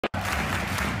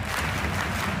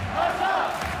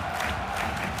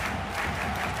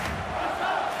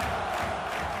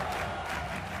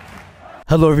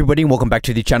Hello everybody and welcome back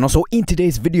to the channel. So in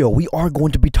today's video we are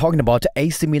going to be talking about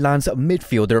AC Milan's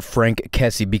midfielder Franck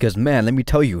Kessie, because man, let me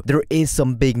tell you, there is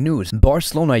some big news.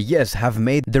 Barcelona, yes, have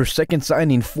made their second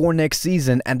signing for next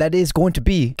season, and that is going to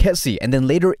be Kessie. And then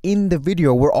later in the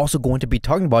video we're also going to be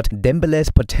talking about Dembele's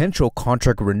potential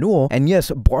contract renewal, and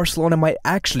yes, Barcelona might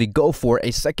actually go for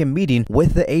a second meeting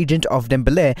with the agent of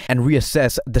Dembele and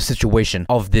reassess the situation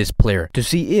of this player to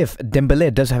see if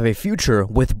Dembele does have a future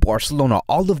with Barcelona.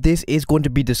 All of this is going to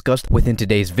be discussed within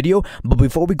today's video, but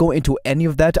before we go into any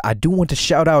of that, I do want to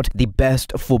shout out the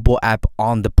best football app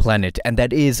on the planet, and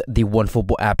that is the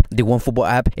OneFootball app. The OneFootball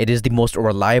app, it is the most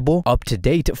reliable,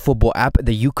 up-to-date football app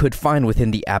that you could find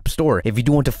within the App Store. If you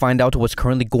do want to find out what's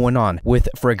currently going on with,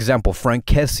 for example, Franck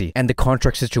Kessie and the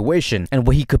contract situation and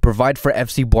what he could provide for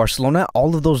FC Barcelona,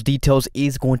 all of those details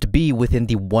is going to be within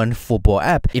the OneFootball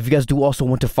app. If you guys do also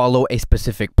want to follow a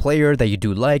specific player that you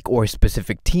do like or a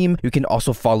specific team, you can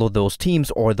also follow those teams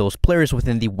or those players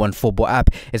within the OneFootball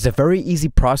app. It's a very easy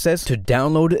process to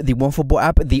download the OneFootball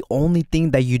app. The only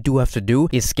thing that you do have to do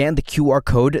is scan the QR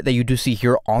code that you do see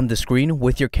here on the screen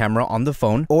with your camera on the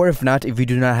phone, or if not, if you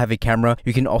do not have a camera,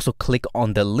 you can also click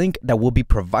on the link that will be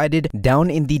provided down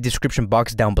in the description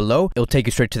box down below. It'll take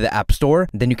you straight to the App Store.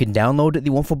 Then you can download the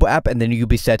OneFootball app and then you'll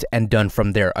be set and done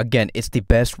from there. Again, it's the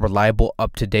best reliable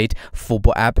up-to-date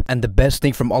football app, and the best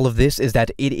thing from all of this is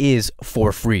that it is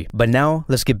for free. But now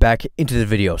let's get back into the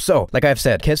video. So like I've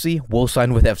said, Kessie will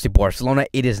sign with FC Barcelona.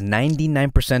 It is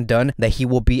 99% done that he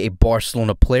will be a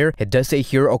Barcelona player. It does say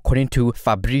here, according to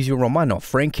Fabrizio Romano,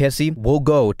 Franck Kessie will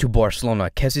go to Barcelona.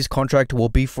 Kessie's contract will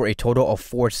be for a total of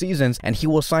 4 seasons and he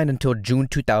will sign until June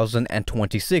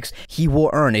 2026. He will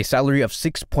earn a salary of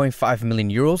 6.5 million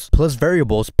euros plus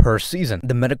variables per season.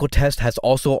 The medical test has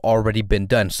also already been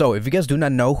done. So if you guys do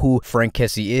not know who Franck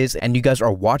Kessie is and you guys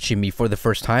are watching me for the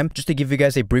first time, just to give you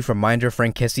guys a brief reminder,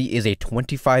 Franck Kessie is a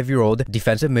 25-year-old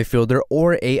defensive midfielder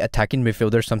or a attacking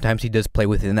midfielder. Sometimes he does play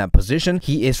within that position.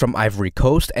 He is from Ivory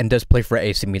Coast and does play for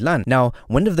AC Milan. Now,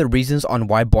 one of the reasons on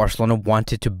why Barcelona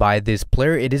wanted to buy this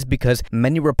player, it is because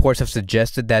many reports have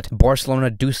suggested that Barcelona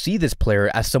do see this player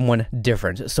as someone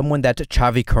different, someone that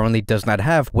Xavi currently does not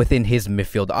have within his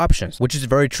midfield options, which is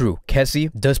very true.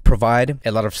 Kessie does provide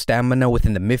a lot of stamina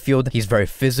within the midfield. He's very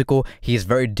physical. He is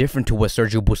very different to what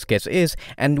Sergio Busquets is,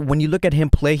 and when you look at him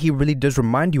play, he really does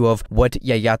remind you of what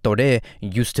Yaya Touré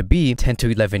used to be 10 to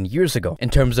 11 years ago in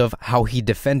terms of how he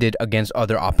defended against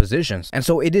other oppositions. And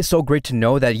so it is so great to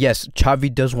know that yes,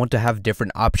 Xavi does want to have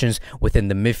different options within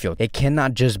the midfield. It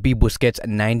cannot just be Busquets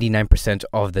 99%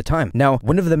 of the time. Now,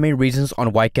 one of the main reasons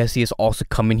on why Kessie is also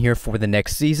coming here for the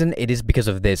next season, it is because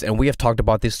of this, and we have talked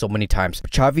about this so many times.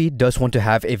 Xavi does want to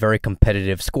have a very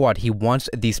competitive squad. He wants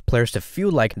these players to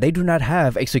feel like they do not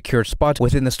have a secure spot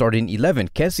within the starting 11.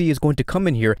 Kessie is going to come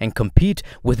in here and compete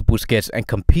with Busquets and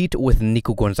compete with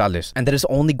Nico Gonzalez, and that is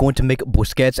only going to make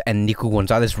Busquets and Nico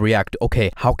Gonzalez react.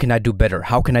 Okay, how can I do better?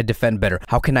 How can I defend better?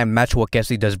 How can I match what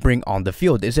Kessie does bring on the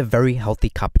field? It's a very healthy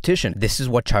competition. This is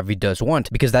what Xavi does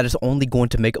want, because that is only going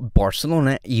to make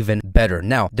Barcelona even better.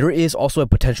 Now, there is also a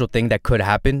potential thing that could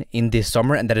happen in this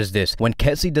summer, and that is this. When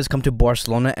Kessie does come to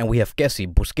Barcelona and we have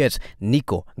Kessie, Busquets,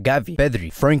 Nico, Gavi,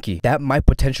 Pedri, Frankie, that might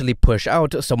potentially push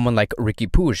out someone like Riqui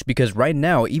Puig, because right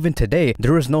now, even today,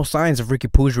 there is no signs of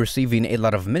Riqui Puig receiving a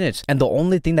lot of minutes, and the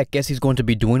only thing that Kessie is going to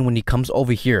be doing when he comes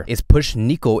over here is push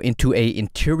Nico into a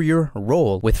interior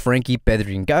role with Frankie,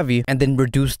 Pedri, and Gavi, and then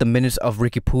reduce the minutes of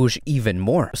Riqui Puig even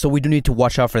more. So we do need to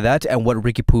watch out for that and what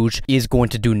Riqui Puig is going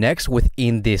to do next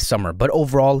within this summer. But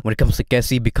overall, when it comes to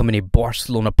Kessie becoming a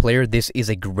Barcelona player, this is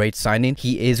a great signing.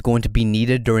 He is going to be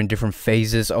needed during different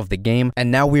phases of the game,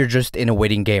 and now we're just in a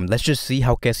waiting game. Let's just see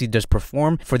how Kessie does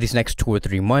perform for these next 2 or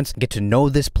 3 months, get to know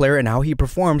this player and how he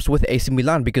performs with AC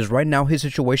Milan, because right now his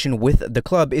situation with the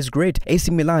club is great.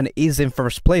 AC Milan is in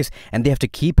first place and they have to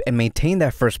keep and maintain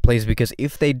that first place, because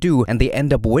if they do and they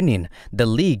end up winning the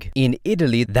league in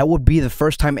Italy, that would be the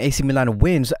first time AC Milan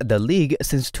wins the league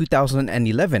since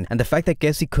 2011. And the fact that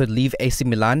Kessie could leave AC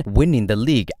Milan winning the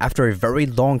league after a very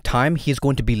long time, he's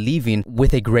going to be leaving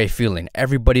with a great feeling.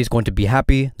 Everybody's going to be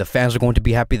happy, the fans are going to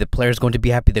be happy, the players are going to be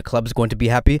happy, the club is going to be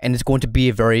happy, and it's going to be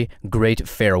a very great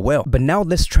farewell. But now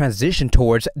let's transition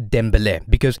towards Dembele,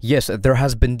 because yes, there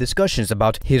has been discussions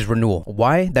about his renewal.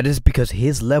 Why? That is because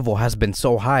his level has been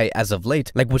so high as of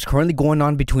late. Like what's currently going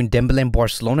on between Dembele and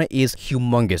Barcelona is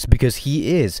humongous, because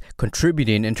he is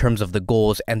contributing in terms of the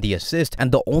goals and the assist,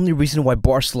 and the only reason why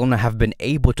Barcelona have been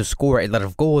able to score a lot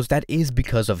of goals, that is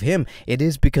because of him. It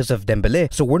is because of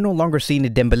Dembele. So we're no longer seeing a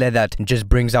Dembele that just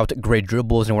brings out great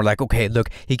dribbles and we're like, okay, look,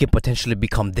 he can potentially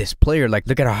become this player. Like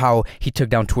look at how he took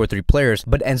down 2 or 3 players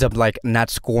but ends up like not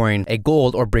scoring a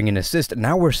goal or bringing an assist.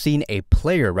 now we're seeing a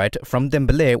player, right, from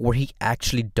Dembele where he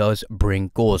actually does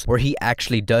bring goals, where he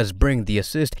actually does bring the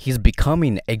assist. He's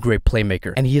becoming a great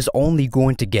playmaker, and he is only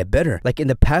going to get better. Like in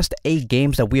the past 8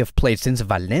 games that we have played since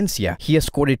Valencia, he has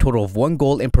scored a total of 1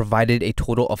 goal and provided a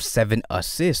total of 7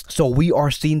 assists. So we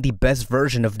are seeing the best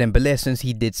version of Dembele since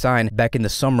he did sign back in the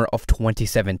summer of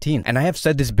 2017. And I have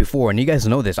said this before, and you guys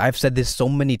know this, I've said this so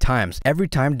many times. Every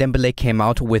time Dembele came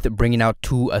out with bringing out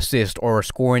 2 assists or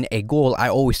scoring a goal, I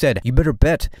always said, you better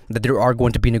bet that there are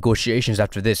going to be negotiations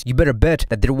after this. You better bet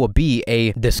that there will be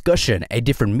a discussion, a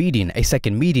different meeting, a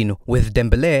second meeting with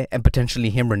Dembele and potentially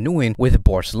him renewing with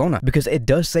Barcelona. Because it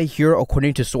does say here,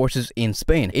 according to sources in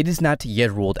Spain, it is not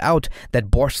yet ruled out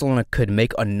that Barcelona could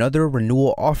make another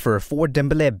renewal offer for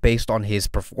Dembele based on his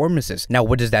performances. Now,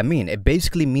 what does that mean? It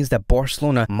basically means that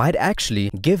Barcelona might actually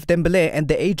give Dembele and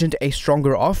the agent a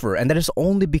stronger offer, and that is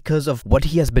only because of what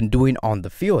he has been doing on the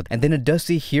field. And then it does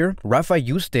say here, Rafa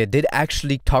Yuste did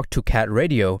actually talk to Cat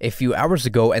Radio a few hours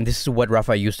ago, and this is what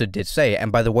Rafa Yuste did say.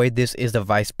 And by the way, this is the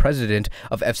vice president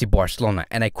of FC Barcelona,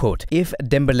 and I quote, "If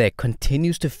Dembele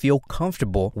continues to feel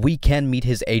comfortable, we can meet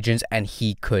his agents and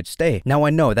he could stay." Now, I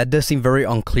know that does seem very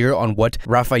unclear on what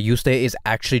Rafa Yuste is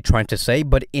actually trying to say,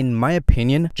 but in my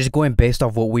opinion, just going based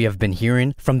off what we have been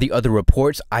hearing from the other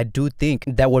reports, I do think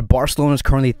that what Barcelona is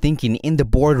currently thinking in the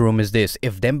boardroom is this: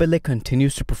 if Dembele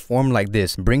continues to perform like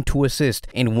this, bring 2 assists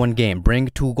in 1 game, bring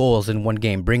 2 goals in 1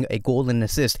 game, bring a goal and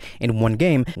assist in 1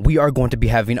 game, we are going to be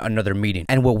having another meeting.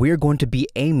 And what we're going to be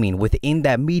aiming within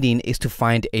that meeting is to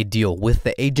find a deal with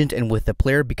the agent and with the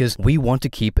player, because we want to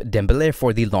keep Dembele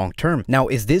for the long term. Now,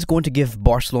 is this going to give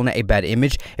Barcelona a bad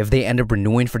image if they end up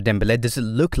renewing for Dembele? Does it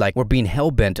look like we're being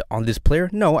hell-bent on this player?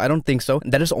 No, I don't think so.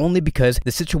 That is only because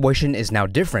the situation is now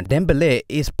different. Dembele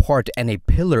is part and a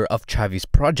pillar of Xavi's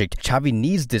project. Xavi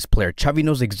needs this player. Xavi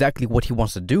knows exactly what he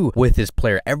wants to do with this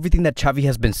player. Everything that Xavi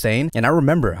has been saying, and I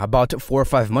remember about 4 or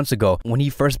 5 months ago when he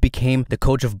first became the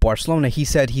coach of Barcelona, he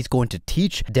said he's going to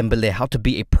teach Dembele how to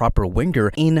be a proper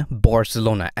winger in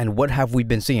Barcelona. And what have we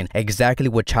been seeing? Exactly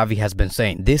what Xavi has been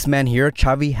saying. This man here,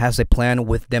 Xavi, has a plan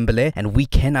with Dembele, and we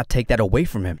cannot take that away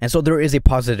from him. And so there is a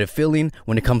positive feeling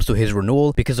when it comes to his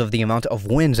renewal because of the amount of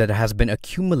wins that has been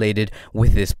accumulated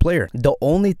with this player. The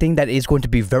only thing that is going to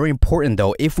be very important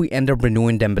though, if we end up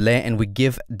renewing Dembele and we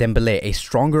give Dembele a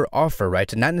stronger offer,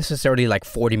 right? Not necessarily like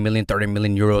 40 million, 30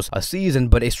 million euros a season,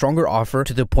 but a stronger offer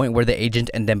to the point where the agent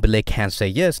and Dembele can say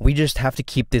yes. We just have to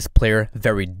keep this player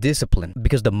very disciplined,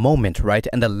 because the moment, right,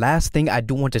 and the last thing I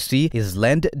do want to see is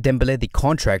lend Dembele the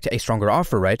contract, a stronger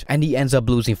offer, right, and he ends up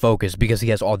losing focus because he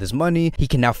has all this money, he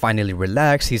can now finally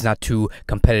relax, he's not too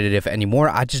competitive anymore.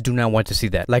 I just do not want to see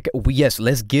that. Like, yes,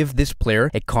 let's give this player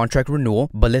a contract renewal,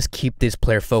 but let's keep this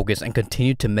player focused and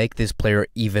continue to make this player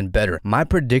even better. My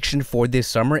prediction for this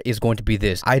summer is going to be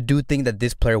this: I do think that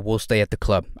this player will stay at the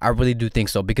club. I really do think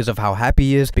so, because of how happy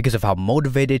he is, because of how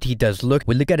motivated he does look.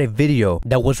 We look at a video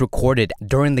that was recorded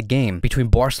during the game between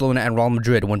Barcelona and Real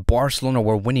Madrid when Barcelona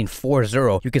were winning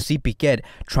 4-0. You can see Piqué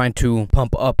trying to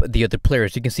pump up the other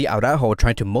players. You can see Araujo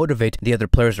trying to motivate the other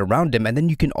players around him, and then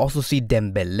you can also see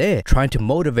Dembele trying to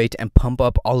motivate and pump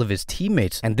up all of his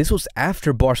teammates. And this was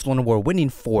after Barcelona were winning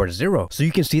 4-0. So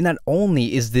you can see not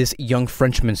only is this young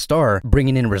Frenchman star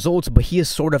bringing in results, but he is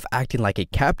sort of acting like a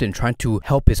captain, trying to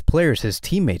help his players, his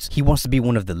teammates. He wants to be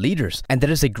one of the leaders, and that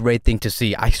is a great thing to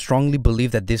see. I strongly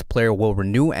believe that this player will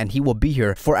renew, and he will be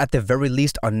here for at the very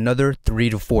least another 3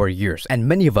 to 4 years, and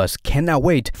many of us cannot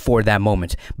wait for that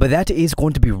moment. But that is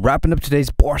going to be wrapping up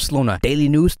today's Barcelona daily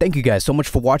news. Thank you guys so much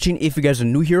for watching. If you guys are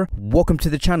new here, welcome to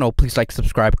the channel. Please like,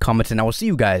 subscribe, comment, and I will see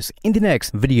you guys in the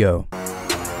next video.